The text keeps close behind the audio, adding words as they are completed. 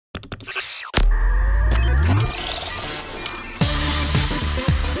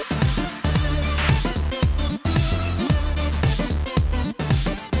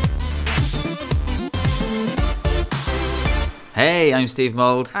Hey, I'm Steve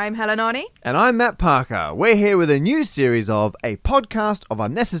Mould. I'm Helen Arney. And I'm Matt Parker. We're here with a new series of A Podcast of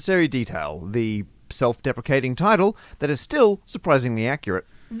Unnecessary Detail, the self-deprecating title that is still surprisingly accurate.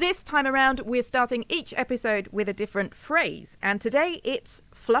 This time around, we're starting each episode with a different phrase, and today it's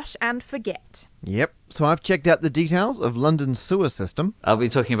flush and forget. Yep, so I've checked out the details of London's sewer system. I'll be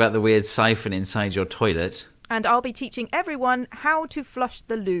talking about the weird siphon inside your toilet. And I'll be teaching everyone how to flush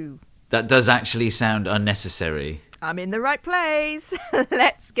the loo. That does actually sound unnecessary. I'm in the right place.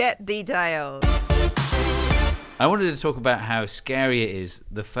 Let's get details. I wanted to talk about how scary it is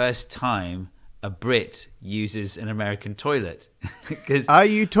the first time a Brit uses an American toilet. Are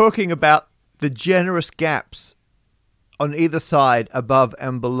you talking about the generous gaps on either side, above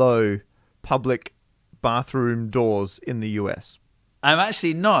and below public bathroom doors in the US? I'm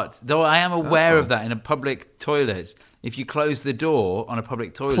actually not, though I am aware of that in a public toilet. If you close the door on a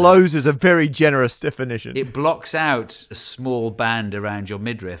public toilet... Close is a very generous definition. It blocks out a small band around your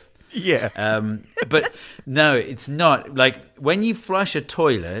midriff. Yeah. But no, it's not. Like, when you flush a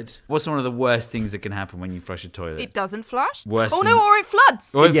toilet, what's one of the worst things that can happen when you flush a toilet? It doesn't flush? Or it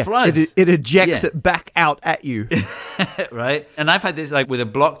floods. Or it floods. It ejects it back out at you. Right? And I've had this, like, with a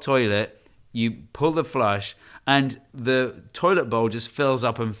blocked toilet, you pull the flush, and the toilet bowl just fills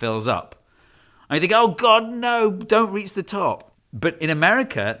up and fills up. And you think, oh, God, no, don't reach the top. But in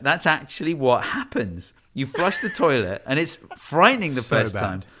America, that's actually what happens. You flush the toilet, and it's frightening the first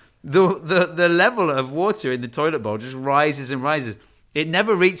time. The level of water in the toilet bowl just rises and rises. It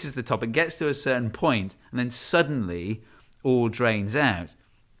never reaches the top. It gets to a certain point, and then suddenly all drains out,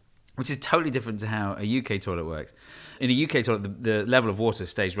 which is totally different to how a UK toilet works. In a UK toilet, the level of water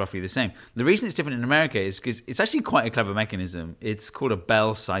stays roughly the same. The reason it's different in America is because it's actually quite a clever mechanism. It's called a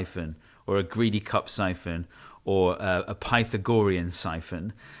bell siphon, or a greedy cup siphon, or a Pythagorean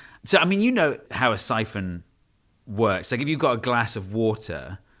siphon. So, I mean, you know how a siphon works. Like, if you've got a glass of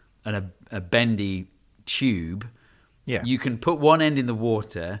water and a bendy tube, you can put one end in the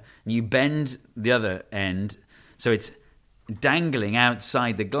water and you bend the other end so it's dangling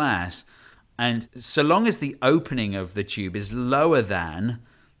outside the glass. And so long as the opening of the tube is lower than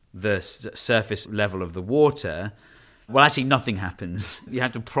the surface level of the water, well, actually nothing happens. You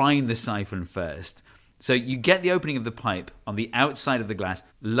have to prime the siphon first. So you get the opening of the pipe on the outside of the glass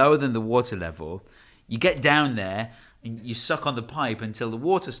lower than the water level. You get down there and you suck on the pipe until the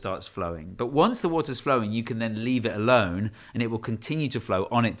water starts flowing. But once the water's flowing, you can then leave it alone, and it will continue to flow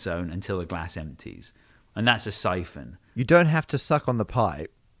on its own until the glass empties. And that's a siphon. You don't have to suck on the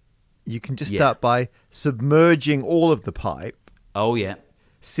pipe. You can just start by submerging all of the pipe. Oh, yeah.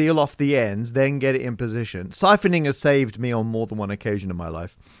 Seal off the ends, then get it in position. Siphoning has saved me on more than one occasion in my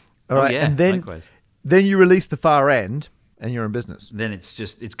life. All right, yeah, and then, likewise. Then you release the far end, and you're in business. Then it's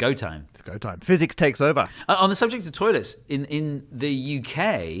go time. It's go time. Physics takes over. On the subject of toilets, in the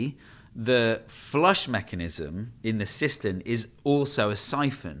UK, the flush mechanism in the cistern is also a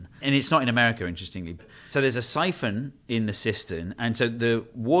siphon. And it's not in America, interestingly. So there's a siphon in the cistern, and so the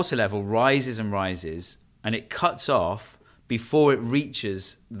water level rises and rises, and it cuts off before it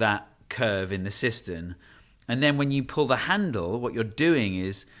reaches that curve in the cistern. And then when you pull the handle, what you're doing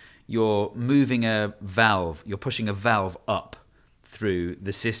is you're moving a valve, you're pushing a valve up through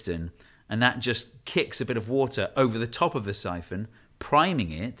the cistern, and that just kicks a bit of water over the top of the siphon,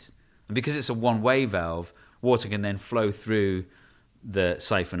 priming it. And because it's a one-way valve, water can then flow through the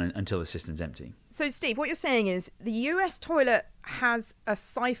siphon until the cistern's empty. So, Steve, what you're saying is the US toilet has a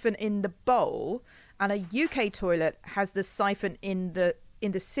siphon in the bowl, and a UK toilet has the siphon in the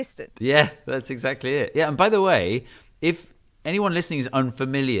cistern. Yeah, that's exactly it. Yeah, and by the way, if anyone listening is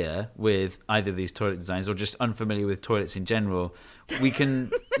unfamiliar with either of these toilet designs or just unfamiliar with toilets in general, we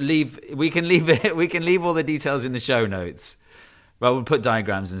can leave all the details in the show notes. Well, we'll put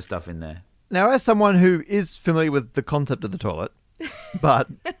diagrams and stuff in there. Now, as someone who is familiar with the concept of the toilet, but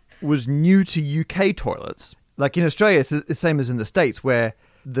was new to UK toilets, like in Australia, it's the same as in the States, where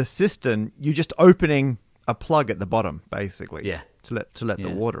the cistern, you're just opening a plug at the bottom, basically, to let the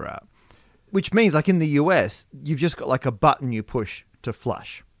water out. Which means, like in the US, you've just got like a button you push to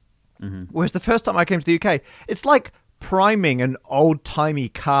flush. Mm-hmm. Whereas the first time I came to the UK, it's like priming an old-timey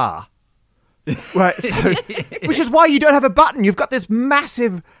car. Right, so, which is why you don't have a button. You've got this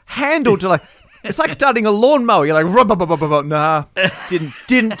massive handle to like. It's like starting a lawnmower. You're like, nah,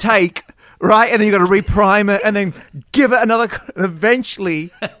 didn't take. Right, and then you got to reprime it, and then give it another.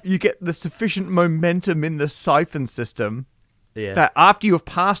 Eventually, you get the sufficient momentum in the siphon system that after you have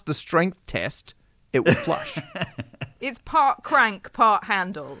passed the strength test, it will flush. It's part crank, part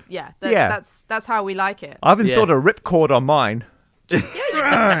handle. That's how we like it. I've installed a ripcord on mine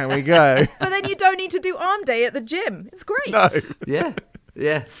There we go. But then you don't need to do arm day at the gym. It's great. No. Yeah,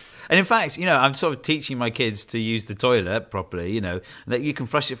 yeah. And in fact, I'm sort of teaching my kids to use the toilet properly, that you can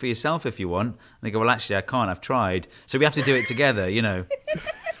flush it for yourself if you want. And they go, well, actually, I can't. I've tried. So we have to do it together, We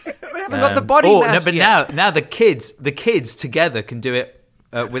haven't got the body mass no, but yet. now the kids together can do it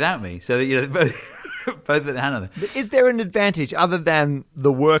without me. So that, both put their hand on it. But is there an advantage other than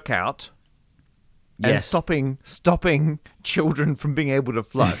the workout and Yes. stopping children from being able to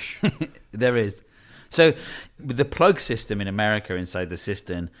flush? There is. So with the plug system in America inside the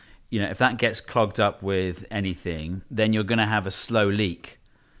cistern, if that gets clogged up with anything, then you're going to have a slow leak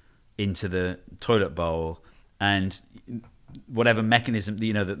into the toilet bowl, and whatever mechanism,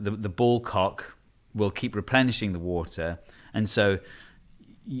 the ball cock will keep replenishing the water, and so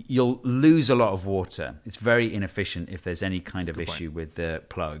you'll lose a lot of water. It's very inefficient if there's any kind of issue with the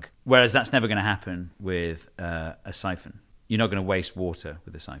plug. Whereas that's never going to happen with a siphon. You're not going to waste water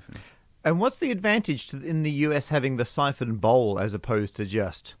with a siphon. And what's the advantage in the US having the siphon bowl as opposed to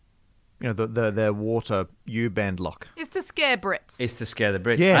just, the water U-band lock? It's to scare Brits. It's to scare the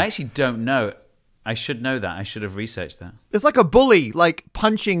Brits. Yeah. I actually don't know. I should know that. I should have researched that. It's like a bully, like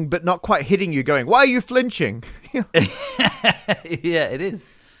punching but not quite hitting you, going, "Why are you flinching?" Yeah, it is.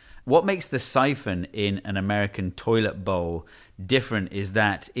 What makes the siphon in an American toilet bowl different is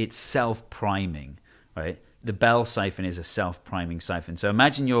that it's self-priming, right? The Bell siphon is a self-priming siphon. So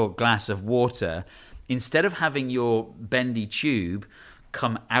imagine your glass of water. Instead of having your bendy tube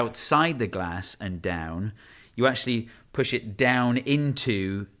come outside the glass and down, you actually push it down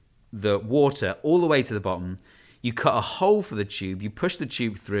into the water all the way to the bottom. You cut a hole for the tube, you push the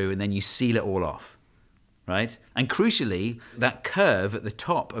tube through, and then you seal it all off, right? And crucially, that curve at the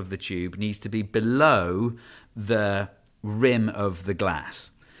top of the tube needs to be below the rim of the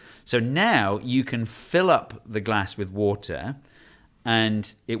glass. So now you can fill up the glass with water,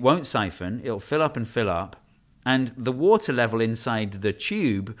 and it won't siphon. It'll fill up and fill up, and the water level inside the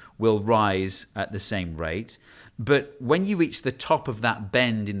tube will rise at the same rate. But when you reach the top of that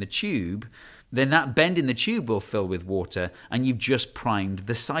bend in the tube, then that bend in the tube will fill with water, and you've just primed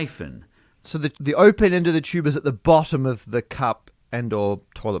the siphon. So the open end of the tube is at the bottom of the cup and or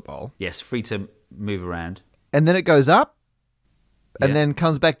toilet bowl. Yes, free to move around. And then it goes up and Yeah. then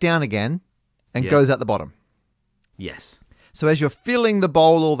comes back down again and Yeah. goes out the bottom. Yes. So as you're filling the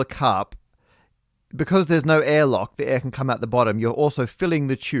bowl or the cup, because there's no airlock, the air can come out the bottom. You're also filling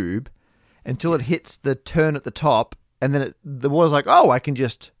the tube until it hits the turn at the top, and then the water's like, oh, I can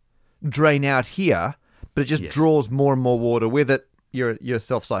just drain out here, but it just Yes. draws more and more water with it. You're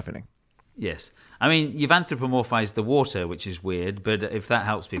self-siphoning. Yes. I mean, you've anthropomorphized the water, which is weird, but if that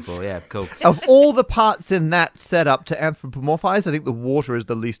helps people, yeah, cool. Of all the parts in that setup to anthropomorphize, I think the water is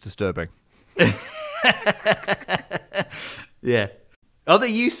the least disturbing. Yeah. Other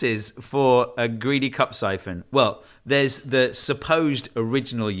uses for a greedy cup siphon. Well, there's the supposed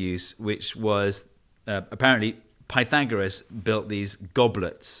original use, which was apparently Pythagoras built these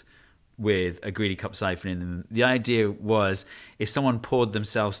goblets with a greedy cup siphon in them. The idea was if someone poured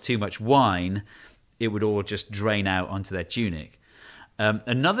themselves too much wine, it would all just drain out onto their tunic.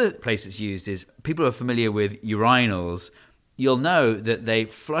 Another place it's used is people who are familiar with urinals. You'll know that they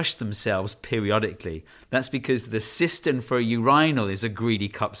flush themselves periodically. That's because the cistern for a urinal is a greedy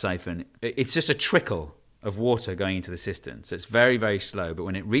cup siphon. It's just a trickle of water going into the cistern. So it's very, very slow. But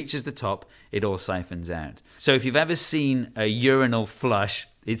when it reaches the top, it all siphons out. So if you've ever seen a urinal flush,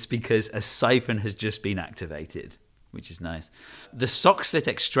 it's because a siphon has just been activated, which is nice. The sock slit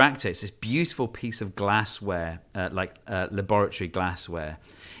extractor is this beautiful piece of glassware, laboratory glassware.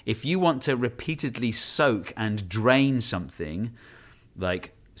 If you want to repeatedly soak and drain something,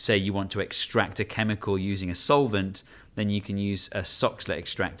 like say you want to extract a chemical using a solvent, then you can use a sock slit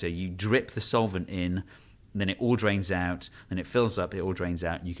extractor. You drip the solvent in, then it all drains out, then it fills up, it all drains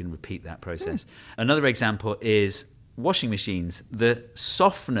out, and you can repeat that process. Another example is washing machines. The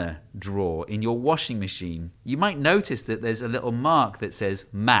softener drawer in your washing machine, you might notice that there's a little mark that says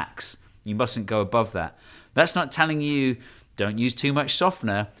max. You mustn't go above that. That's not telling you don't use too much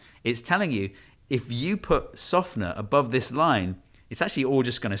softener. It's telling you if you put softener above this line, it's actually all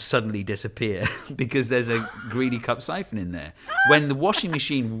just going to suddenly disappear because there's a greedy cup siphon in there. When the washing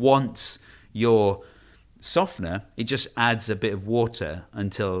machine wants your softener, it just adds a bit of water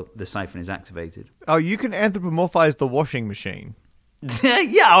until the siphon is activated. Oh, you can anthropomorphize the washing machine.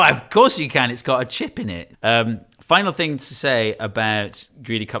 Yeah, of course you can. It's got a chip in it. Final thing to say about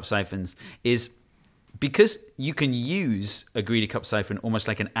greedy cup siphons is because you can use a greedy cup siphon almost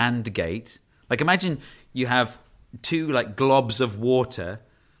like an AND gate. Like imagine you have two like globs of water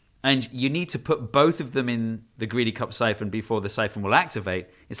And you need to put both of them in the greedy cup siphon before the siphon will activate.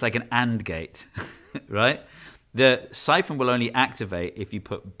 It's like an AND gate, right? The siphon will only activate if you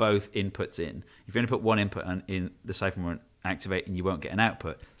put both inputs in. If you only put one input in, the siphon won't activate and you won't get an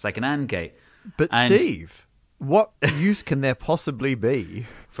output. It's like an AND gate. But Steve, what use can there possibly be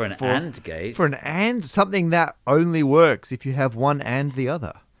for an AND gate? For an AND, something that only works if you have one and the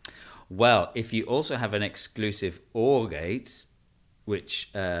other. Well, if you also have an exclusive OR gate, which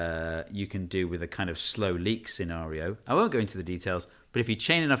you can do with a kind of slow leak scenario. I won't go into the details, but if you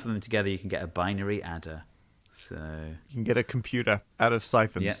chain enough of them together, you can get a binary adder. So you can get a computer out of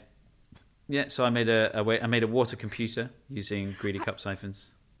siphons. Yeah. Yeah, so I made a water computer using greedy cup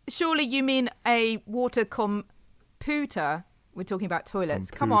siphons. Surely you mean a water computer? We're talking about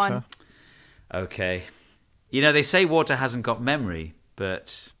toilets. Come on. Okay. You know, they say water hasn't got memory,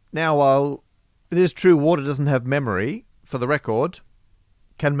 but... Now, while it is true water doesn't have memory, for the record,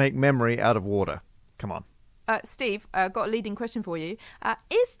 can make memory out of water. Come on. Steve, got a leading question for you.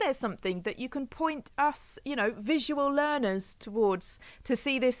 Is there something that you can point us, visual learners towards to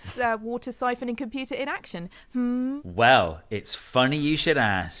see this water siphoning computer in action? Well, it's funny you should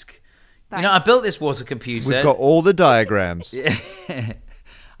ask. Thanks. I built this water computer. We've got all the diagrams.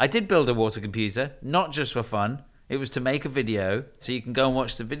 I did build a water computer, not just for fun. It was to make a video, so you can go and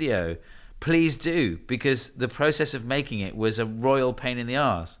watch the video. Please do, because the process of making it was a royal pain in the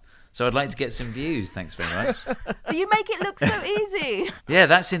arse. So I'd like to get some views. Thanks very much. You make it look so easy. Yeah,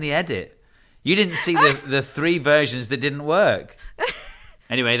 that's in the edit. You didn't see the 3 versions that didn't work.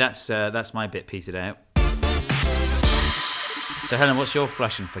 Anyway, that's my bit petered out. So Helen, what's your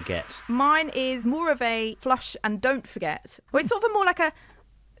flush and forget? Mine is more of a flush and don't forget. Well, it's sort of more like a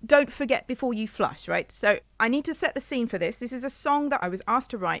don't forget before you flush, right? So I need to set the scene for this. This is a song that I was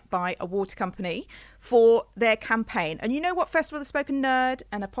asked to write by a water company for their campaign. And you know what, Festival of the Spoken Nerd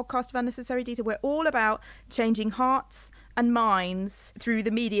and a podcast of Unnecessary Detail, we're all about changing hearts and minds through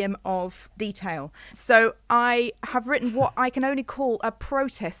the medium of detail. So I have written what I can only call a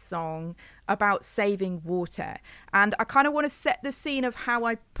protest song about saving water. And I kind of want to set the scene of how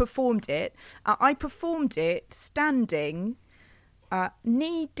I performed it. I performed it standing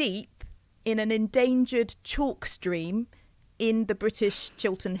knee deep in an endangered chalk stream in the British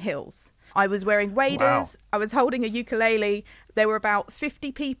Chiltern Hills. I was wearing waders. Wow. I was holding a ukulele. There were about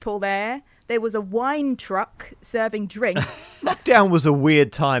 50 people there. There was a wine truck serving drinks. Lockdown was a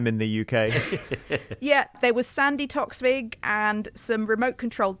weird time in the UK. Yeah, there was Sandy Toksvig and some remote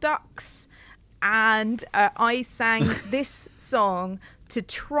control ducks. And I sang this song to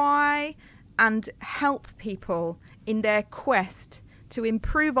try and help people in their quest to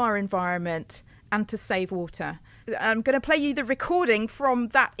improve our environment and to save water. I'm going to play you the recording from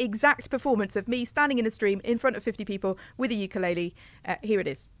that exact performance of me standing in a stream in front of 50 people with a ukulele. Here it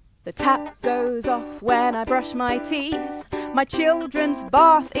is. The tap goes off when I brush my teeth. My children's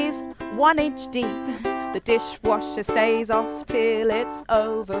bath is 1 inch deep. The dishwasher stays off till it's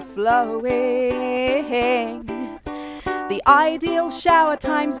overflowing. The ideal shower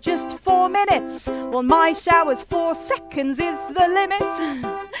time's just 4 minutes. Well, my shower's 4 seconds is the limit.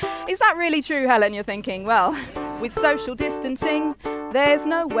 Is that really true, Helen, you're thinking? Well, with social distancing, there's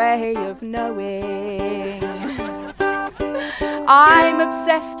no way of knowing. I'm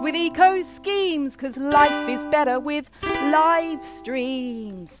obsessed with eco schemes, 'cause life is better with live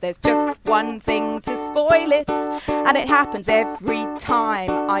streams. There's just one thing to spoil it, and it happens every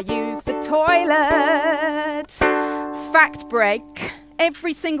time I use the toilet. Fact break.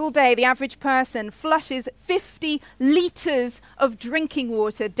 Every single day, the average person flushes 50 litres of drinking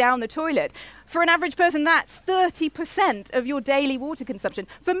water down the toilet. For an average person, that's 30% of your daily water consumption.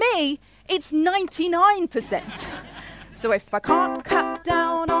 For me, it's 99%. So if I can't cut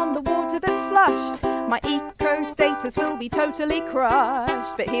down on the water that's flushed, my eco status will be totally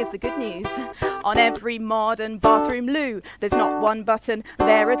crushed. But here's the good news. On every modern bathroom loo, there's not one button,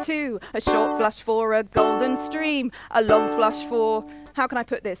 there are 2. A short flush for a golden stream, a long flush for... How can I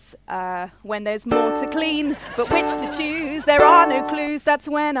put this? When there's more to clean, but which to choose? There are no clues, that's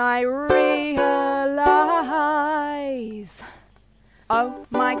when I realise. Oh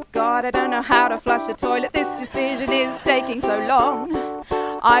my God, I don't know how to flush a toilet. This decision is taking so long.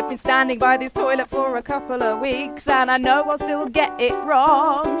 I've been standing by this toilet for a couple of weeks, and I know I'll still get it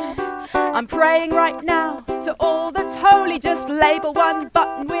wrong. I'm praying right now to all that's holy. Just label one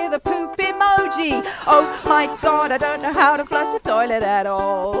button with a poop emoji. Oh my God, I don't know how to flush a toilet at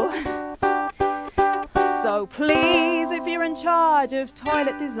all. So please, if you're in charge of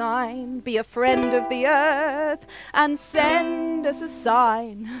toilet design, be a friend of the earth and send us a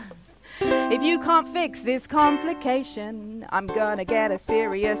sign. If you can't fix this complication, I'm gonna get a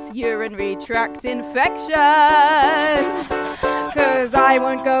serious urinary tract infection. 'Cause I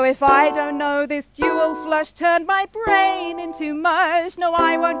won't go if I don't know. This dual flush turned my brain into mush. No,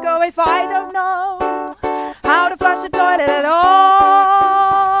 I won't go if I don't know how to flush a toilet at all.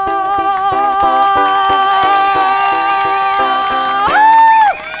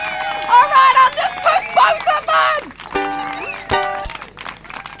 All right, I'll just push both of them.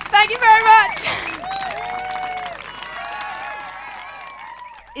 Thank you very much.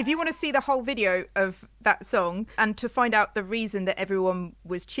 If you want to see the whole video of that song and to find out the reason that everyone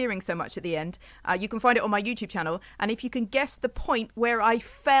was cheering so much at the end, you can find it on my YouTube channel. And if you can guess the point where I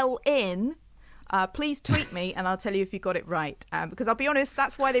fell in, please tweet me and I'll tell you if you got it right. Because I'll be honest,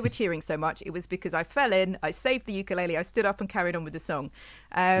 that's why they were cheering so much. It was because I fell in, I saved the ukulele, I stood up and carried on with the song.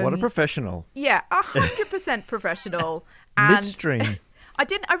 What a professional. Yeah, 100% professional. And Midstream. I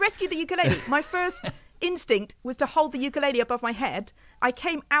rescued the ukulele. My first instinct was to hold the ukulele above my head. I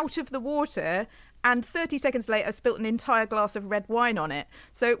came out of the water and 30 seconds later spilt an entire glass of red wine on it.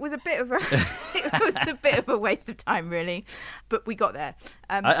 So it was a bit of a waste of time, really. But we got there.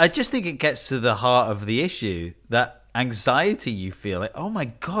 I just think it gets to the heart of the issue, that anxiety you feel. Like, oh my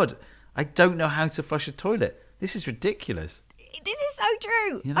God, I don't know how to flush a toilet. This is ridiculous. This is so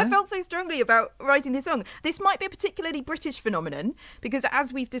true. You know? I felt so strongly about writing this song. This might be a particularly British phenomenon because,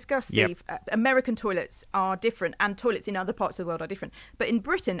 as we've discussed, Steve, American toilets are different and toilets in other parts of the world are different. But in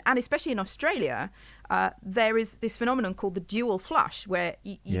Britain, and especially in Australia, there is this phenomenon called the dual flush, where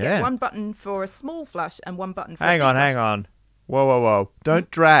you get one button for a small flush and one button for a big flush. Hang on. Whoa. Don't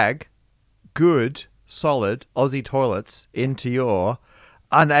drag good, solid Aussie toilets into your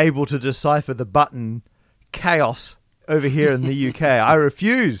unable to decipher the button chaos over here in the UK. I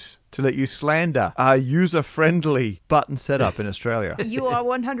refuse to let you slander our user-friendly button setup in Australia. You are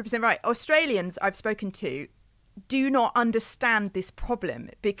 100% right. Australians I've spoken to do not understand this problem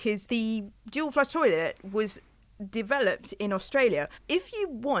because the dual flush toilet was developed in Australia. If you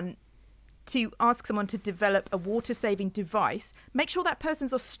want to ask someone to develop a water-saving device, make sure that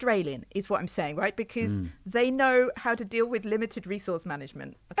person's Australian, is what I'm saying, right? Because they know how to deal with limited resource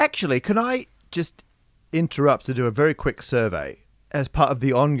management. Actually, can I just interrupt to do a very quick survey as part of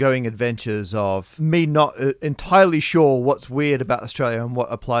the ongoing adventures of me not entirely sure what's weird about Australia and what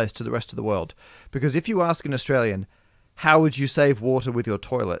applies to the rest of the world? Because if you ask an Australian, how would you save water with your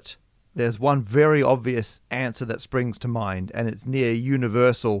toilet? There's one very obvious answer that springs to mind, and it's near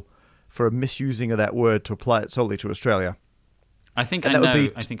universal for a misusing of that word to apply it solely to Australia. I think And I that would know.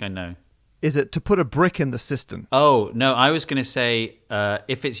 be I think I know. Is it to put a brick in the cistern? Oh, no, I was going to say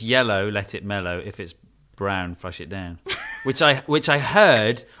if it's yellow, let it mellow. If it's brown, flush it down. which I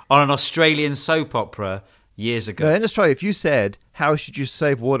heard on an Australian soap opera years ago. No, in Australia, if you said, how should you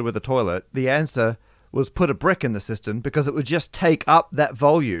save water with a toilet? The answer was put a brick in the cistern because it would just take up that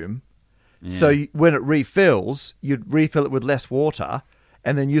volume. Yeah. So when it refills, you'd refill it with less water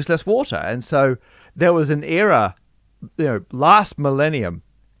and then use less water. And so there was an era, last millennium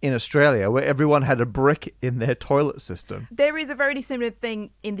in Australia where everyone had a brick in their toilet system. There is a very similar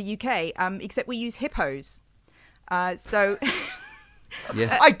thing in the UK, except we use hippos. So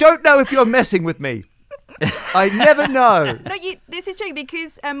Yeah. I don't know if you're messing with me. I never know. No, this is true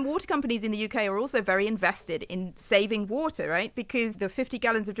because water companies in the UK are also very invested in saving water, right? Because the 50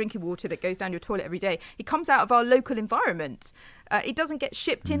 gallons of drinking water that goes down your toilet every day, it comes out of our local environment. It doesn't get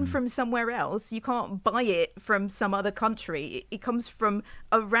shipped in from somewhere else. You can't buy it from some other country. It comes from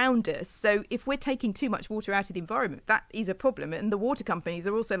around us. So if we're taking too much water out of the environment, that is a problem. And the water companies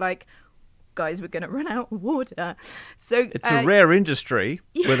are also like, guys, we're going to run out of water. So It's a rare industry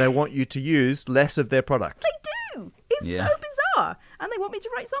where they want you to use less of their product. They do. It's so bizarre. And they want me to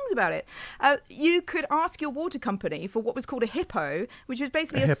write songs about it. You could ask your water company for what was called a hippo, which was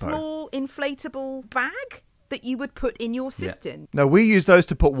basically a small inflatable bag that you would put in your cistern. No, we use those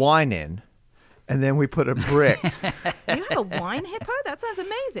to put wine in, and then we put a brick. You have a wine hippo? That sounds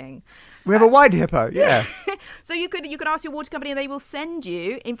amazing. We have a wine hippo, yeah. So you could ask your water company and they will send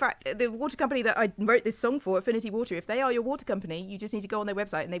you. In fact, the water company that I wrote this song for, Affinity Water, if they are your water company, you just need to go on their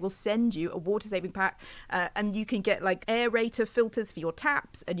website and they will send you a water saving pack. And you can get like aerator filters for your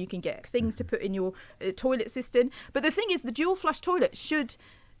taps and you can get things to put in your toilet cistern. But the thing is, the dual flush toilet should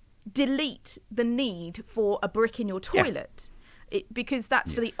delete the need for a brick in your toilet. Because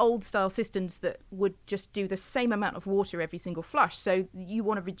that's for the old style cisterns that would just do the same amount of water every single flush. So you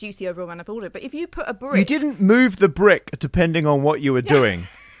want to reduce the overall amount of water. But if you put a brick... You didn't move the brick depending on what you were doing.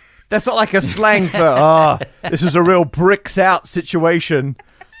 That's not like a slang for, this is a real bricks out situation.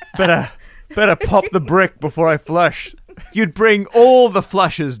 Better pop the brick before I flush. you'd bring all the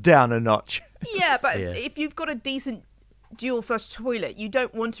flushes down a notch. Yeah, but Yeah. if you've got a decent dual flush toilet, you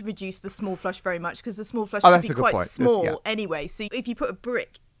don't want to reduce the small flush very much because the small flush Oh, should that's be a good quite point. small That's- anyway. So if you put a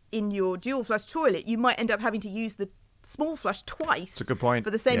brick in your dual flush toilet, you might end up having to use the small flush twice That's a good point. for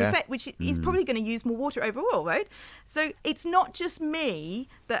the same Yeah. effect, which is probably going to use more water overall, right? So it's not just me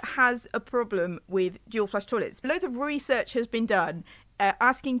that has a problem with dual flush toilets. Loads of research has been done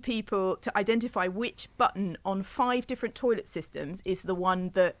asking people to identify which button on 5 different toilet systems is the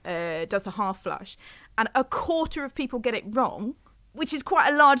one that does a half flush. And a quarter of people get it wrong, which is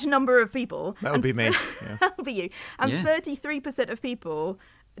quite a large number of people. That would be me. Yeah. That would be you. And Yeah. 33% of people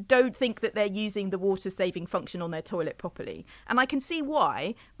don't think that they're using the water saving function on their toilet properly. And I can see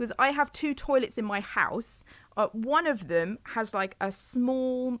why, because I have 2 toilets in my house. One of them has like a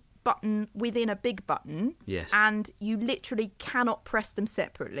small button within a big button. Yes. And you literally cannot press them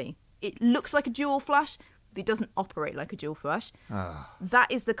separately. It looks like a dual flush, but it doesn't operate like a dual flush. That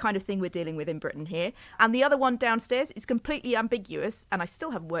is the kind of thing we're dealing with in Britain here. And the other one downstairs is completely ambiguous, and I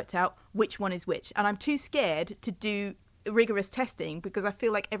still haven't worked out which one is which. And I'm too scared to do rigorous testing because I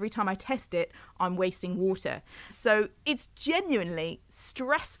feel like every time I test it, I'm wasting water. So it's genuinely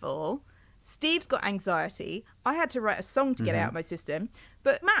stressful. Steve's got anxiety. I had to write a song to get it out of my system.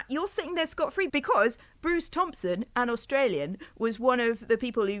 But Matt, you're sitting there scot-free because Bruce Thompson, an Australian, was one of the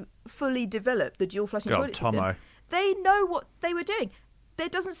people who fully developed the dual flushing God, toilet system. Tomo. They know what they were doing. There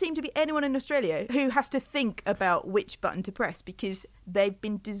doesn't seem to be anyone in Australia who has to think about which button to press because they've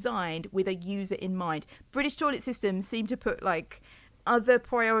been designed with a user in mind. British toilet systems seem to put like other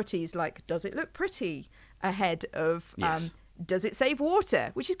priorities like does it look pretty ahead of Yes. does it save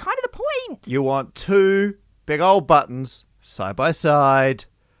water, which is kind of the point. You want 2 big old buttons side by side,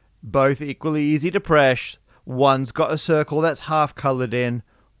 both equally easy to press. One's got a circle that's half coloured in,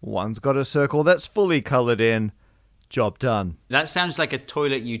 one's got a circle that's fully coloured in. Job done. That sounds like a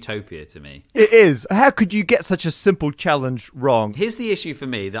toilet utopia to me. It is. How could you get such a simple challenge wrong? Here's the issue for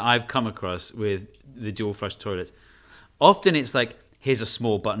me that I've come across with the dual flush toilets. Often it's like, here's a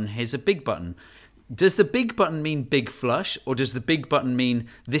small button, here's a big button. Does the big button mean big flush, or does the big button mean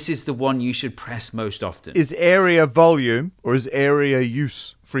this is the one you should press most often? Is area volume or is area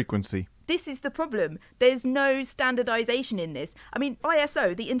use frequency? This is the problem. There's no standardization in this. I mean,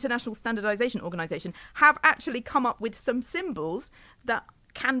 ISO, the International Standardization Organization, have actually come up with some symbols that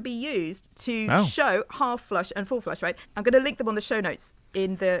can be used to show half flush and full flush, right? I'm going to link them on the show notes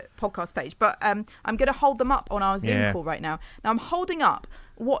in the podcast page, but I'm going to hold them up on our Zoom call right now. Now, I'm holding up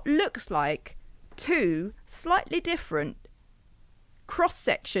what looks like 2 slightly different cross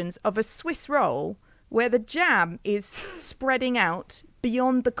sections of a Swiss roll where the jam is spreading out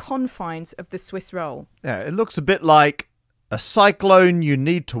beyond the confines of the Swiss roll. Yeah, it looks a bit like a cyclone you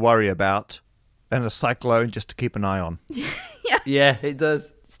need to worry about and a cyclone just to keep an eye on. Yeah, it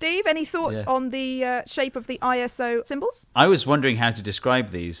does. Steve, any thoughts on the shape of the ISO symbols? I was wondering how to describe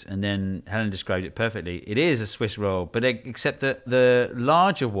these, and then Helen described it perfectly. It is a Swiss roll, but except that the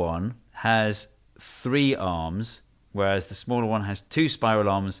larger one has 3 arms, whereas the smaller one has 2 spiral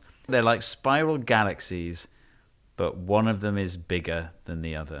arms. They're like spiral galaxies, but one of them is bigger than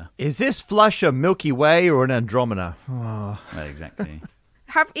the other. Is this flush a Milky Way or an Andromeda? Oh. Well, exactly.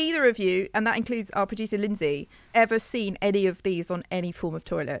 Have either of you, and that includes our producer Lindsay, ever seen any of these on any form of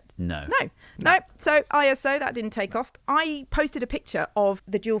toilet? No. No. So ISO, that didn't take off. I posted a picture of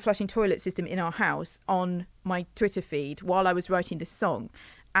the dual flushing toilet system in our house on my Twitter feed while I was writing this song.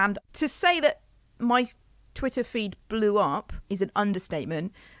 And to say that my Twitter feed blew up is an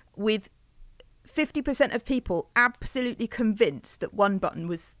understatement, with 50% of people absolutely convinced that one button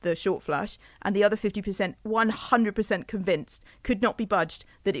was the short flush and the other 50% 100% convinced, could not be budged,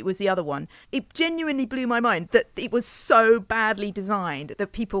 that it was the other one. It genuinely blew my mind that it was so badly designed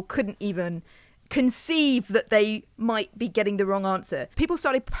that people couldn't even conceive that they might be getting the wrong answer. People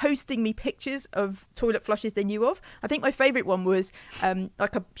started posting me pictures of toilet flushes they knew of. I think my favourite one was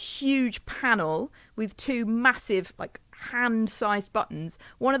like a huge panel with 2 massive, like, hand-sized buttons,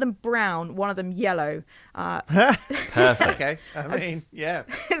 one of them brown, one of them yellow. Perfect. Okay, I mean, yeah.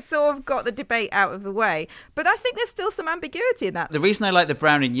 It sort of got the debate out of the way. But I think there's still some ambiguity in that. The reason I like the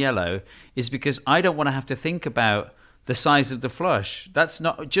brown and yellow is because I don't want to have to think about the size of the flush. That's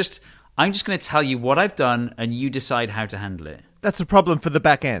not just... I'm just going to tell you what I've done and you decide how to handle it. That's a problem for the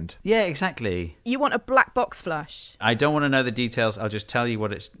back end. Yeah, exactly. You want a black box flush. I don't want to know the details. I'll just tell you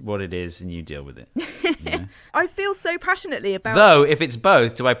what it is and you deal with it. Yeah. I feel so passionately about... Though, if it's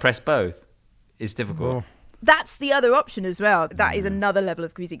both, do I press both? It's difficult. That's the other option as well. That is another level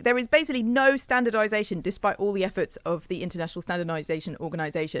of confusing. There is basically no standardization, despite all the efforts of the International Standardization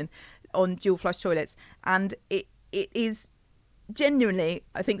Organization, on dual flush toilets. And it it is genuinely,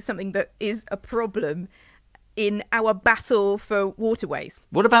 I think, something that is a problem in our battle for water waste.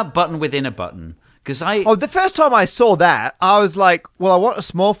 What about button within a button? Because the first time I saw that, I was like, well, I want a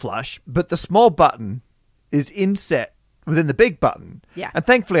small flush, but the small button is inset within the big button. Yeah. And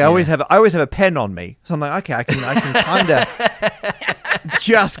thankfully, I always have a pen on me, so I'm like, okay, I can kind of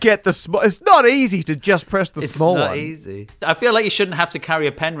just get the small. It's not easy to just press the small one. It's not easy. I feel like you shouldn't have to carry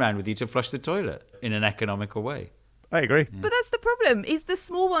a pen around with you to flush the toilet in an economical way. I agree. But that's the problem. Is the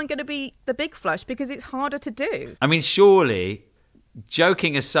small one going to be the big flush because it's harder to do? I mean, surely,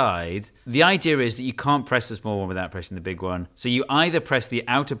 joking aside, the idea is that you can't press the small one without pressing the big one. So you either press the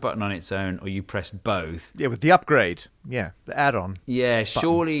outer button on its own or you press both. Yeah, with the upgrade. Yeah, the add-on. Yeah, button.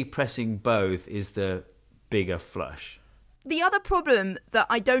 Surely pressing both is the bigger flush. The other problem that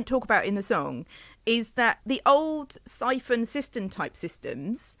I don't talk about in the song is that the old siphon cistern type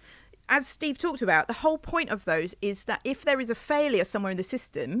systems, as Steve talked about, the whole point of those is that if there is a failure somewhere in the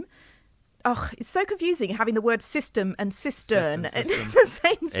system, it's so confusing having the word system and cistern in the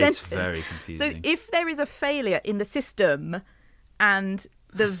same sentence. It's very confusing. So if there is a failure in the system and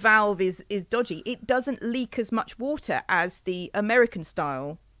the valve is dodgy, it doesn't leak as much water as the American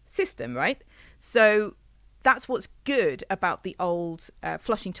style system, right? So that's what's good about the old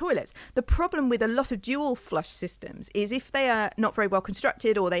flushing toilets. The problem with a lot of dual flush systems is if they are not very well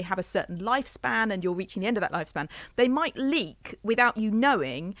constructed or they have a certain lifespan and you're reaching the end of that lifespan, they might leak without you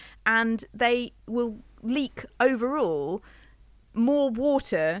knowing, and they will leak overall more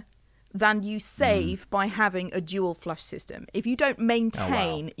water than you save by having a dual flush system. If you don't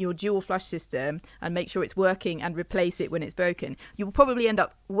maintain your dual flush system and make sure it's working and replace it when it's broken, you will probably end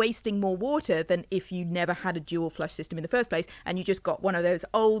up wasting more water than if you never had a dual flush system in the first place and you just got one of those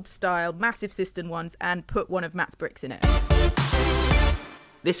old style massive cistern ones and put one of Matt's bricks in it.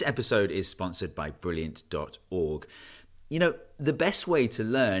 This episode is sponsored by Brilliant.org. You know, the best way to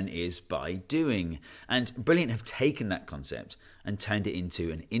learn is by doing. And Brilliant have taken that concept and turned it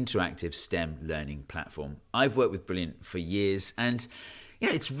into an interactive STEM learning platform. I've worked with Brilliant for years, and you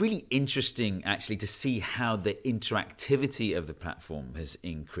know, it's really interesting actually to see how the interactivity of the platform has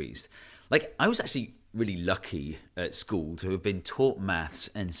increased. Like, I was actually really lucky at school to have been taught maths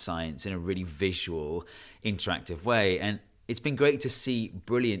and science in a really visual, interactive way. And it's been great to see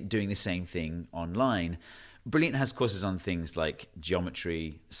Brilliant doing the same thing online. Brilliant has courses on things like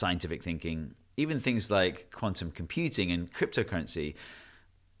geometry, scientific thinking, even things like quantum computing and cryptocurrency.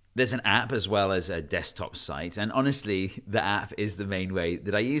 There's an app as well as a desktop site, and honestly, the app is the main way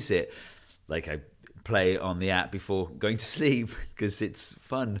that I use it. Like, I play on the app before going to sleep because it's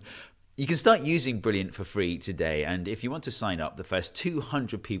fun. You can start using Brilliant for free today, and if you want to sign up, the first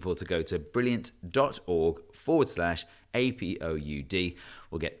 200 people to go to brilliant.org/APOUD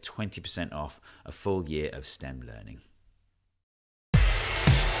will get 20% off a full year of STEM learning.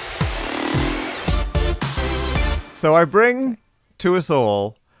 So I bring to us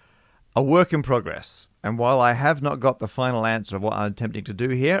all a work in progress. And while I have not got the final answer of what I'm attempting to do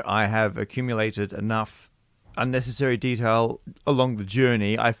here, I have accumulated enough unnecessary detail along the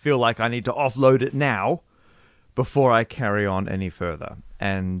journey. I feel like I need to offload it now before I carry on any further.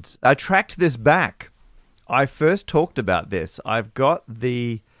 And I tracked this back. I first talked about this. I've got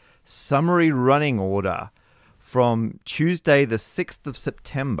the summary running order from Tuesday the 6th of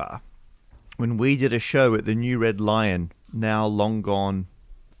September when we did a show at the New Red Lion, now long gone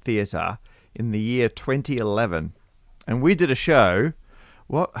theatre, in the year 2011. And we did a show.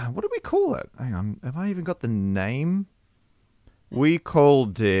 What did we call it? Hang on, have I even got the name? We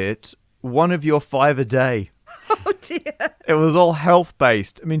called it One of Your 5 a Day. Oh dear. It was all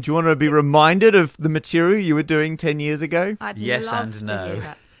health-based. I mean, do you want to be reminded of the material you were doing 10 years ago? I'd Yes love and to no. hear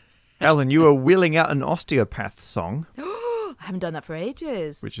that. Helen, you were wheeling out an osteopath song, I haven't done that for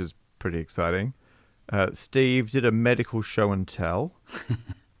ages. which is pretty exciting. Steve did a medical show and tell.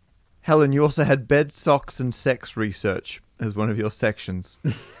 Helen, you also had bed socks and sex research as one of your sections.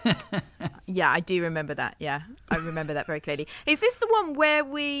 Yeah, I do remember that. Yeah, I remember that very clearly. Is this the one where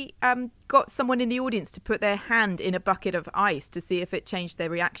we got someone in the audience to put their hand in a bucket of ice to see if it changed their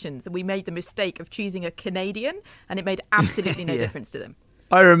reactions? And we made the mistake of choosing a Canadian, and it made absolutely no Yeah. difference to them.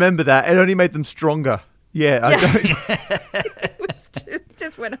 I remember that. It only made them stronger. Yeah, I don't... It was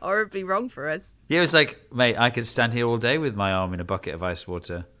just went horribly wrong for us. Yeah, it was like, mate, I could stand here all day with my arm in a bucket of ice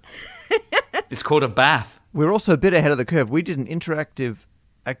water. It's called a bath. We're also a bit ahead of the curve. We did an interactive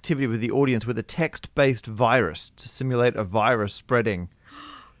activity with the audience with a text-based virus to simulate a virus spreading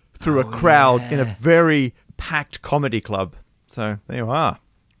through a crowd in a very packed comedy club. So there you are.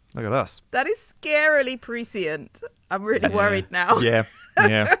 Look at us. That is scarily prescient. I'm really worried now. Yeah.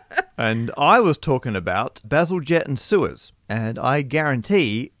 Yeah. And I was talking about Bazalgette and sewers. And I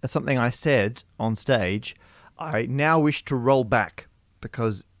guarantee, something I said on stage, I now wish to roll back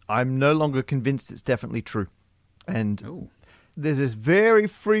because I'm no longer convinced it's definitely true. And there's this very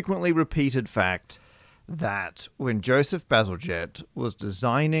frequently repeated fact that when Joseph Bazalgette was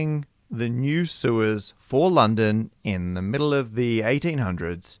designing the new sewers for London in the middle of the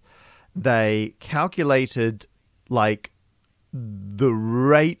 1800s, they calculated like the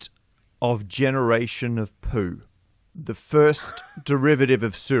rate of generation of poo, the first derivative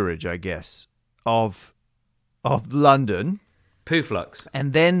of sewerage, I guess, of London. Poo flux.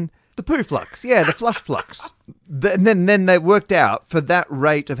 And then the poo flux, the flush flux. And then they worked out for that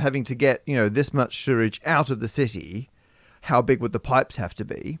rate of having to get, this much sewage out of the city, how big would the pipes have to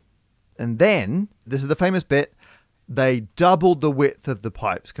be? And then, this is the famous bit, they doubled the width of the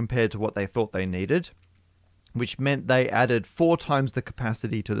pipes compared to what they thought they needed, which meant they added 4 times the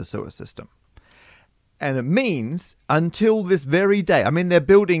capacity to the sewer system. And it means, until this very day, I mean, they're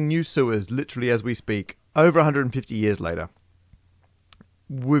building new sewers literally as we speak, over 150 years later.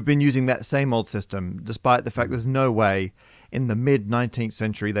 We've been using that same old system, despite the fact there's no way in the mid-19th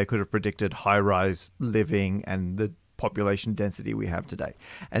century they could have predicted high-rise living and the population density we have today.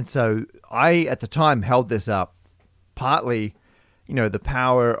 And so I, at the time, held this up, partly, the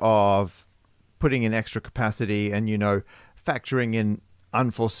power of putting in extra capacity and, factoring in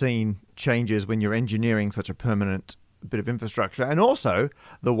unforeseen changes when you're engineering such a permanent bit of infrastructure, and also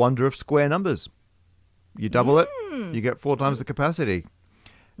the wonder of square numbers. You double it, you get 4 times the capacity.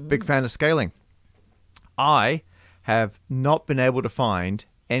 Big fan of scaling. I have not been able to find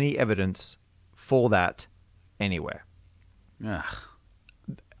any evidence for that anywhere. Ugh.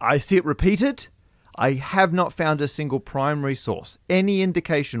 I see it repeated. I have not found a single primary source, any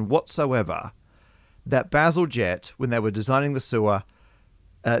indication whatsoever that Bazalgette, when they were designing the sewer,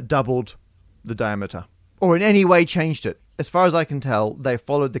 doubled the diameter or in any way changed it. As far as I can tell, they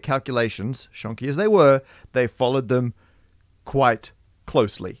followed the calculations, shonky as they were, they followed them quite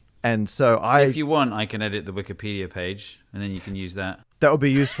closely. And so if you want, I can edit the Wikipedia page and then you can use that. That would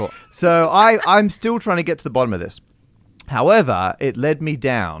be useful. So I'm still trying to get to the bottom of this. However, it led me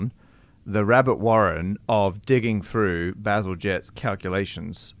down the rabbit warren of digging through Bazalgette's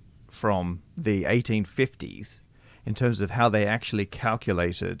calculations from the 1850s in terms of how they actually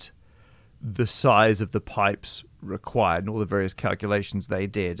calculated the size of the pipes required and all the various calculations they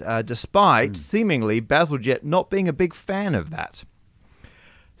did, despite seemingly Bazalgette not being a big fan of that.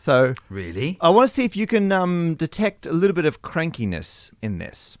 So really, I want to see if you can detect a little bit of crankiness in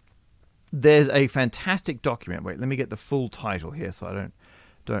this. There's a fantastic document. Wait, let me get the full title here so I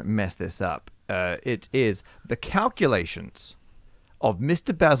don't mess this up. It is The Calculations of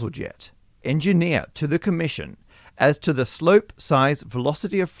Mr. Bazalgette, Engineer to the Commission, as to the slope, size,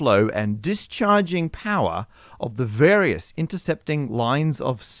 velocity of flow, and discharging power of the various intercepting lines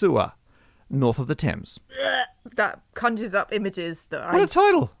of sewer north of the Thames. That conjures up images that What a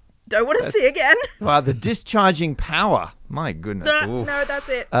title! don't want to see again. Wow, the discharging power. My goodness. No, that's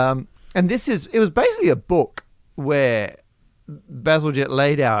it. And it was basically a book where Bazalgette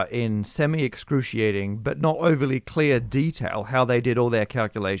laid out in semi-excruciating but not overly clear detail how they did all their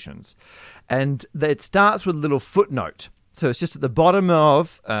calculations. And it starts with a little footnote. So it's just at the bottom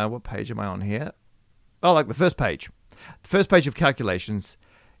of, what page am I on here? Oh, like the first page. The first page of calculations.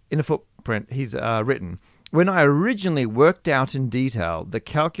 In a footprint, he's written, when I originally worked out in detail the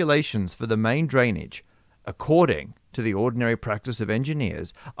calculations for the main drainage, according to the ordinary practice of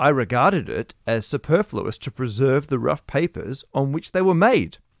engineers, I regarded it as superfluous to preserve the rough papers on which they were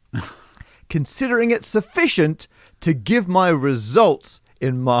made, considering it sufficient to give my results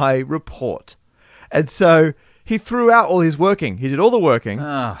in my report. And so he threw out all his working. He did all the working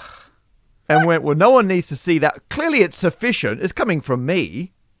and went, well, no one needs to see that. Clearly it's sufficient. It's coming from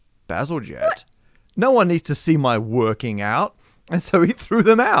me, Bazalgette. No one needs to see my working out. And so he threw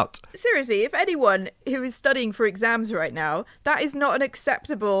them out. Seriously, if anyone who is studying for exams right now, that is not an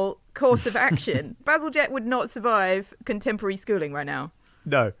acceptable course of action. Bazalgette would not survive contemporary schooling right now.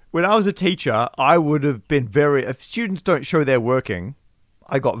 No. When I was a teacher, I would have been if students don't show their working,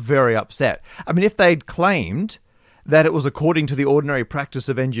 I got very upset. I mean, if they'd claimed that it was according to the ordinary practice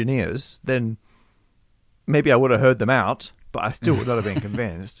of engineers, then maybe I would have heard them out, but I still would not have been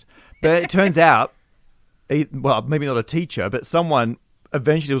convinced. But it turns out, well, maybe not a teacher, but someone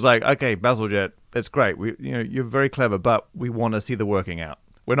eventually was like, okay, Bazalgette, that's great. You're very clever, but we want to see the working out.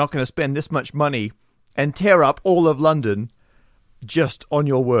 We're not going to spend this much money and tear up all of London just on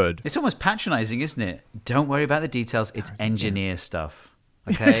your word. It's almost patronizing, isn't it? Don't worry about the details. It's engineer stuff.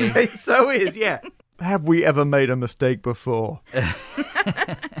 Okay? It so is, yeah. Have we ever made a mistake before?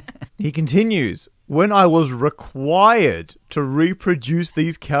 He continues, when I was required to reproduce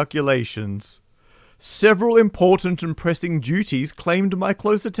these calculations, several important and pressing duties claimed my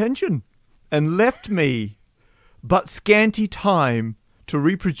close attention and left me but scanty time to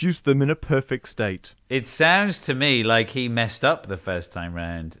reproduce them in a perfect state. It sounds to me like he messed up the first time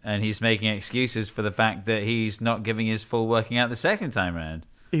round, and he's making excuses for the fact that he's not giving his full working out the second time round.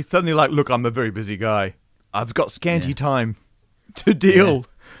 He's suddenly like, look, I'm a very busy guy. I've got scanty time to deal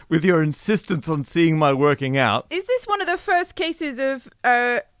with your insistence on seeing my working out. Is this one of the first cases of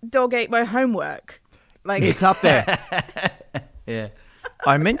dog ate my homework? Like It's up there. Yeah.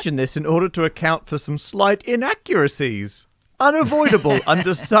 I mention this in order to account for some slight inaccuracies. Unavoidable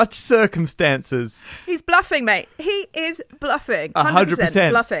under such circumstances. He's bluffing, mate. He is bluffing. 100%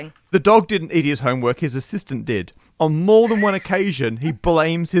 bluffing. The dog didn't eat his homework, his assistant did. On more than one occasion, he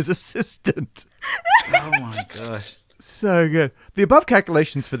blames his assistant. Oh my gosh. So good. The above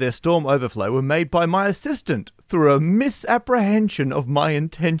calculations for their storm overflow were made by my assistant through a misapprehension of my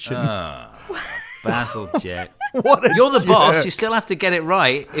intentions. Basil Jet. What a You're the boss. jerk. You still have to get it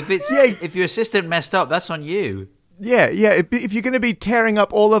right. Yeah. If your assistant messed up, that's on you. Yeah. If you're going to be tearing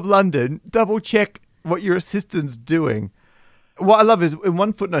up all of London, double check what your assistant's doing. What I love is in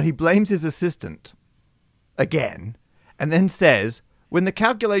one footnote, he blames his assistant again and then says, when the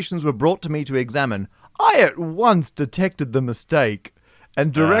calculations were brought to me to examine, I at once detected the mistake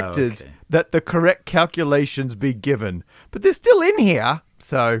and directed that the correct calculations be given. But they're still in here.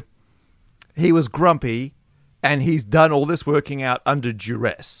 So he was grumpy and he's done all this working out under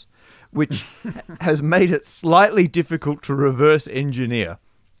duress, which has made it slightly difficult to reverse engineer.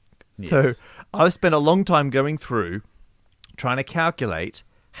 Yes. So I've spent a long time going through trying to calculate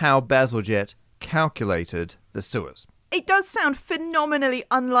how Bazalgette calculated the sewers. It does sound phenomenally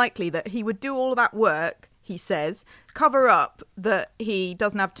unlikely that he would do all of that work, he says, cover up that he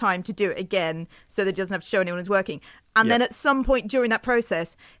doesn't have time to do it again so that he doesn't have to show anyone who's working. And then at some point during that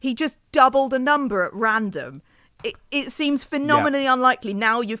process, he just doubled a number at random. It seems phenomenally unlikely,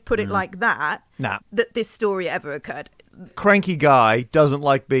 now you've put it like that, that this story ever occurred. Cranky guy doesn't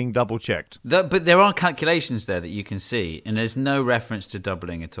like being double-checked. But there are calculations there that you can see, and there's no reference to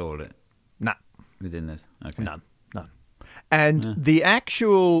doubling at all within this. Okay. None. And the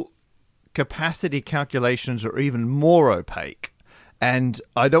actual capacity calculations are even more opaque. And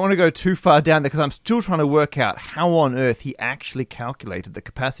I don't want to go too far down there because I'm still trying to work out how on earth he actually calculated the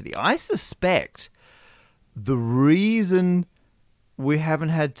capacity. I suspect the reason we haven't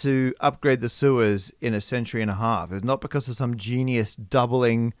had to upgrade the sewers in a century and a half is not because of some genius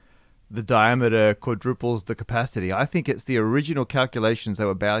doubling the diameter quadruples the capacity. I think it's the original calculations they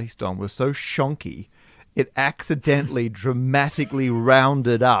were based on were so shonky, it accidentally dramatically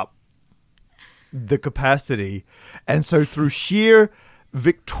rounded up the capacity. And so through sheer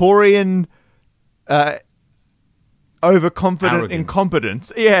Victorian overconfident Arrogance.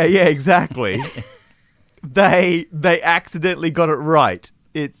 incompetence, exactly, they accidentally got it right.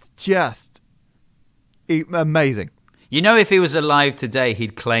 It's just amazing. You know, if he was alive today,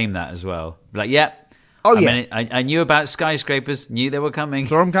 he'd claim that as well. Like, I knew about skyscrapers, knew they were coming.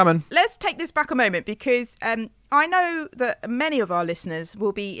 Saw them coming. Let's take this back a moment because I know that many of our listeners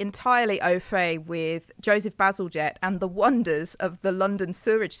will be entirely au fait with Joseph Bazalgette and the wonders of the London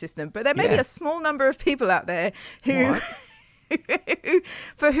sewerage system, but there may be a small number of people out there who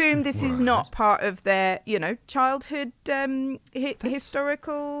for whom this is not part of their, childhood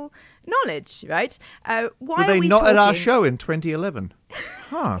historical knowledge, right? Why Were they are we not talking... at our show in 2011?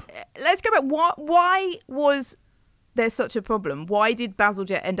 Let's go back. Why was there such a problem? Why did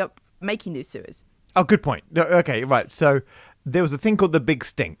Bazalgette end up making these sewers? Oh, good point. No, okay, right. So there was a thing called the Big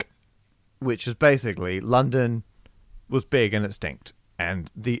Stink, which was basically London was big and it stinked.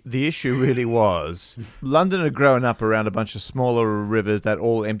 And the issue really was London had grown up around a bunch of smaller rivers that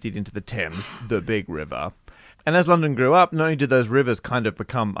all emptied into the Thames, the big river. And as London grew up, not only did those rivers kind of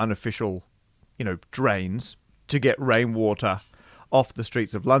become unofficial, drains to get rainwater off the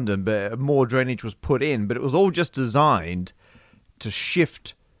streets of London, but more drainage was put in. But it was all just designed to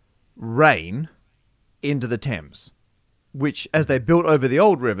shift rain into the Thames, which, as they built over the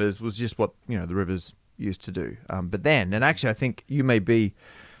old rivers, was just what, the rivers used to do. But then, and actually I think you may be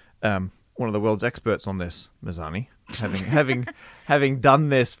one of the world's experts on this, Mizani, having done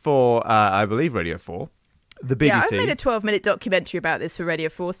this for, I believe, Radio 4, the BBC. Yeah, I made a 12-minute documentary about this for Radio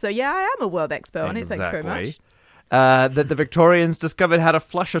 4, so yeah, I am a world expert on it. Thanks very much. That the Victorians discovered how to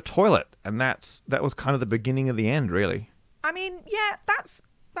flush a toilet, and that was kind of the beginning of the end, really. I mean, yeah, that's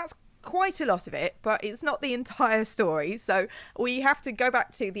quite a lot of it, but it's not the entire story. So we have to go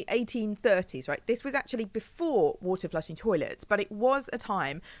back to the 1830s, right? This was actually before water flushing toilets, but it was a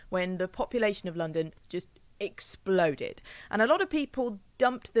time when the population of London just exploded. And a lot of people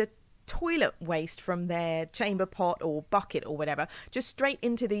dumped the toilet waste from their chamber pot or bucket or whatever just straight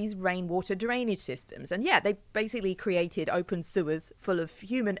into these rainwater drainage systems. And yeah, they basically created open sewers full of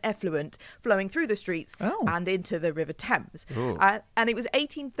human effluent flowing through the streets and into the River Thames. And it was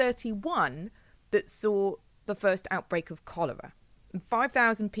 1831 that saw the first outbreak of cholera.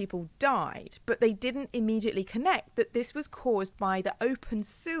 5,000 people died, but they didn't immediately connect that this was caused by the open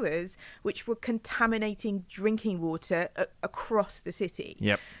sewers, which were contaminating drinking water across the city.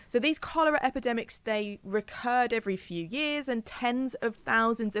 Yep. So these cholera epidemics, they recurred every few years, and tens of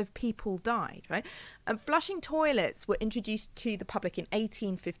thousands of people died, right? And flushing toilets were introduced to the public in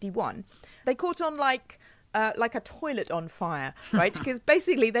 1851. They caught on like a toilet on fire, right? Because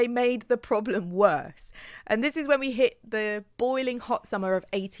basically they made the problem worse. And this is when we hit the boiling hot summer of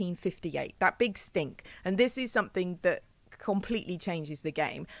 1858, that big stink. And this is something that completely changes the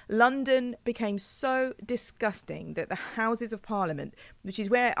game. London became so disgusting that the Houses of Parliament, which is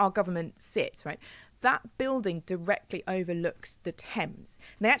where our government sits, right? That building directly overlooks the Thames.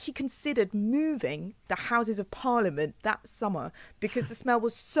 And they actually considered moving the Houses of Parliament that summer because the smell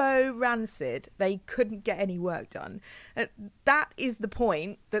was so rancid they couldn't get any work done. That is the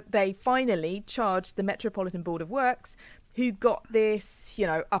point that they finally charged the Metropolitan Board of Works, who got this,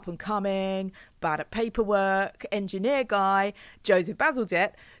 up and coming, bad at paperwork, engineer guy, Joseph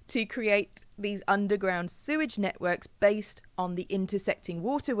Bazalgette, to create these underground sewage networks based on the intersecting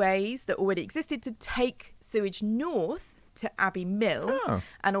waterways that already existed to take sewage north to Abbey Mills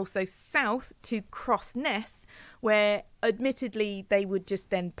and also south to Crossness, where admittedly they would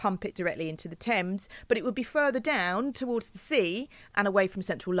just then pump it directly into the Thames, but it would be further down towards the sea and away from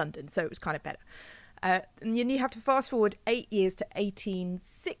central London, so it was kind of better. And you have to fast forward 8 years to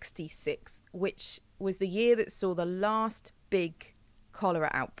 1866, which was the year that saw the last big cholera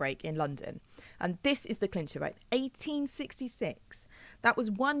outbreak in London. And this is the clincher, right? 1866. That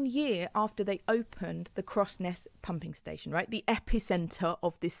was 1 year after they opened the Crossness pumping station, right? The epicenter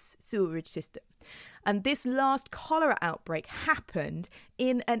of this sewerage system. And this last cholera outbreak happened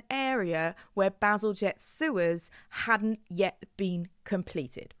in an area where Bazalgette's sewers hadn't yet been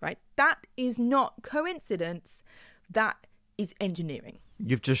completed, right? That is not coincidence. That is engineering.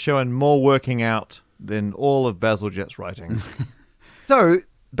 You've just shown more working out than all of Bazalgette's writings. So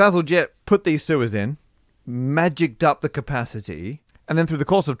Bazalgette put these sewers in, magicked up the capacity, and then through the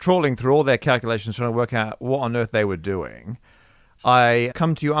course of trawling through all their calculations trying to work out what on earth they were doing, I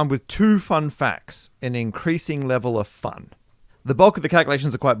come to you armed with 2 fun facts, an increasing level of fun. The bulk of the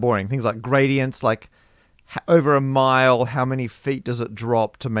calculations are quite boring. Things like gradients, like over a mile, how many feet does it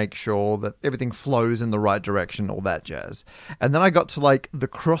drop to make sure that everything flows in the right direction, all that jazz. And then I got to the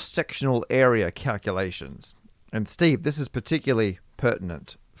cross-sectional area calculations. And Steve, this is particularly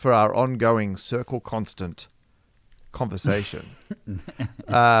pertinent for our ongoing circle constant conversation.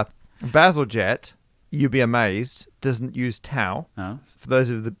 Bazalgette, you'd be amazed, doesn't use tau. Oh. For those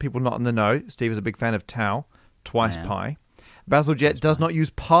of the people not in the know, Steve is a big fan of tau, twice pi. Bazalgette does not use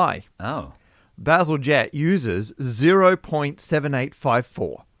pi. Oh. Bazalgette uses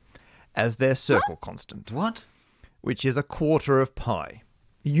 0.7854 as their circle constant. What? Which is a quarter of pi.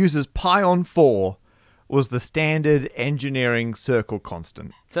 He uses pi on 4 was the standard engineering circle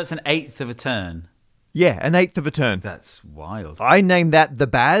constant. So that's an eighth of a turn. Yeah, an eighth of a turn. That's wild. I named that the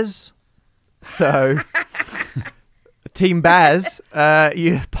Baz. So, Team Baz,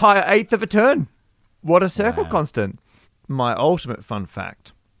 you pi eighth of a turn. What a circle constant. My ultimate fun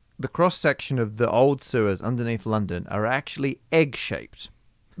fact. The cross-section of the old sewers underneath London are actually egg-shaped.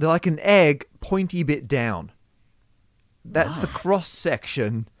 They're like an egg, pointy bit down. That's the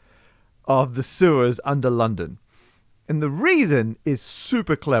cross-section of the sewers under London. And the reason is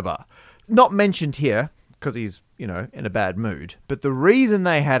super clever. Not mentioned here, because he's, in a bad mood. But the reason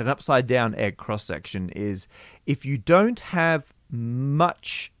they had an upside-down egg cross-section is if you don't have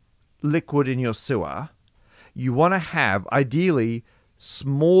much liquid in your sewer, you want to have, ideally,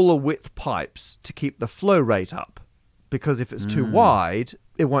 smaller width pipes to keep the flow rate up. Because if it's too wide,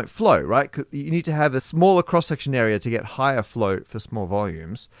 it won't flow, right? 'Cause you need to have a smaller cross-section area to get higher flow for small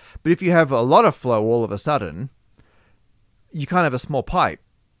volumes. But if you have a lot of flow all of a sudden, you can't have a small pipe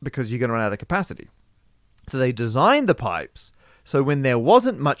because you're going to run out of capacity. So they designed the pipes so when there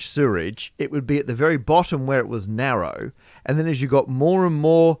wasn't much sewerage, it would be at the very bottom where it was narrow. And then as you got more and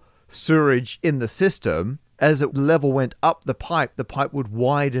more sewerage in the system, as the level went up the pipe would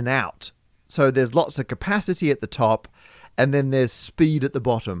widen out. So there's lots of capacity at the top, and then there's speed at the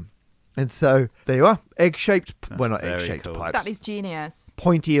bottom. And so there you are, egg-shaped, well, not very egg-shaped cool. pipes, That is genius.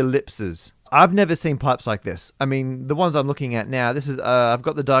 pointy ellipses. I've never seen pipes like this. I mean, the ones I'm looking at now, this is I've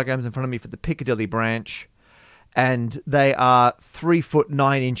got the diagrams in front of me for the Piccadilly branch, and they are 3 foot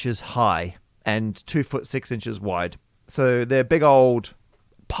 9 inches high and 2 foot 6 inches wide. So their big old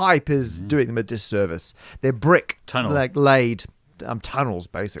pipe is doing them a disservice. They're brick, Tunnel. like laid tunnels,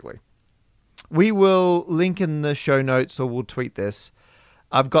 basically. We will link in the show notes, or we'll tweet this.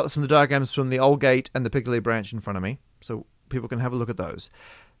 I've got some of the diagrams from the Old Gate and the Piccadilly branch in front of me, so people can have a look at those.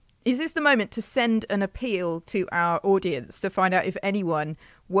 Is this the moment to send an appeal to our audience to find out if anyone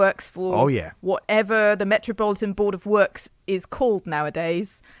works for whatever the Metropolitan Board of Works is called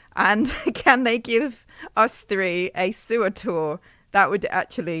nowadays? And can they give us three a sewer tour? That would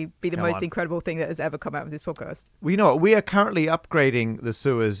actually be the most incredible thing that has ever come out of this podcast. Well, you know what? We are currently upgrading the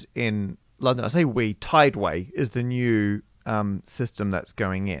sewers in London. I say we, Tideway is the new system that's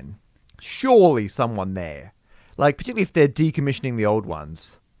going in. Surely someone there, like particularly if they're decommissioning the old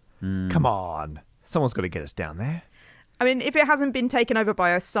ones, come on, someone's got to get us down there. I mean, if it hasn't been taken over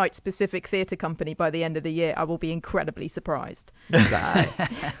by a site-specific theatre company by the end of the year, I will be incredibly surprised. Can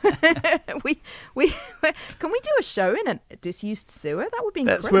we do a show in a disused sewer? That would be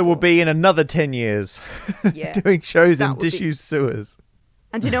incredible. That's where we'll be in another 10 years, Yeah, doing shows in that would be- disused sewers.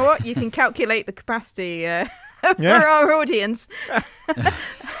 And you know what? You can calculate the capacity for our audience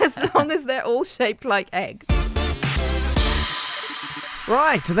as long as they're all shaped like eggs.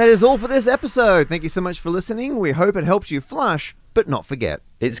 Right, that is all for this episode. Thank you so much for listening. We hope it helps you flush, but not forget.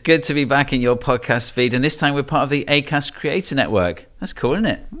 It's good to be back in your podcast feed, and this time we're part of the Acast Creator Network. That's cool, isn't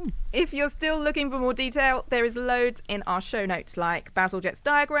it? If you're still looking for more detail, there is loads in our show notes, like Basil Jet's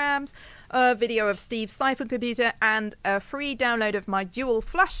diagrams, a video of Steve's Siphon computer, and a free download of my dual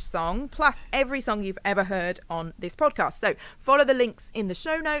flush song, plus every song you've ever heard on this podcast. So follow the links in the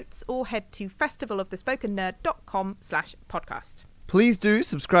show notes or head to festivalofthespokennerd.com/podcast. Please do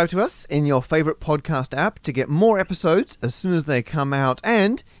subscribe to us in your favourite podcast app to get more episodes as soon as they come out.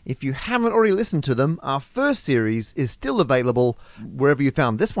 And if you haven't already listened to them, our first series is still available wherever you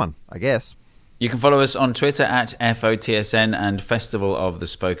found this one, I guess. You can follow us on Twitter at FOTSN and Festival of the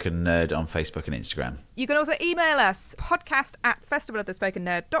Spoken Nerd on Facebook and Instagram. You can also email us,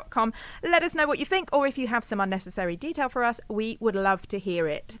 podcast@festivalofthespokennerd.com. Let us know what you think, or if you have some unnecessary detail for us, we would love to hear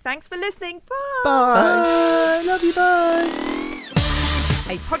it. Thanks for listening. Bye. Bye. Love you, bye.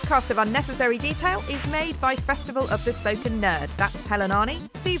 A podcast of unnecessary detail is made by Festival of the Spoken Nerd. That's Helen Arney,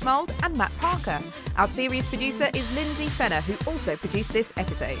 Steve Mould and Matt Parker. Our series producer is Lindsay Fenner, who also produced this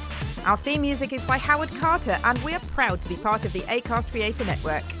episode. Our theme music is by Howard Carter, and we are proud to be part of the Acast Creator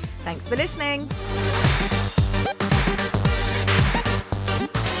Network. Thanks for listening.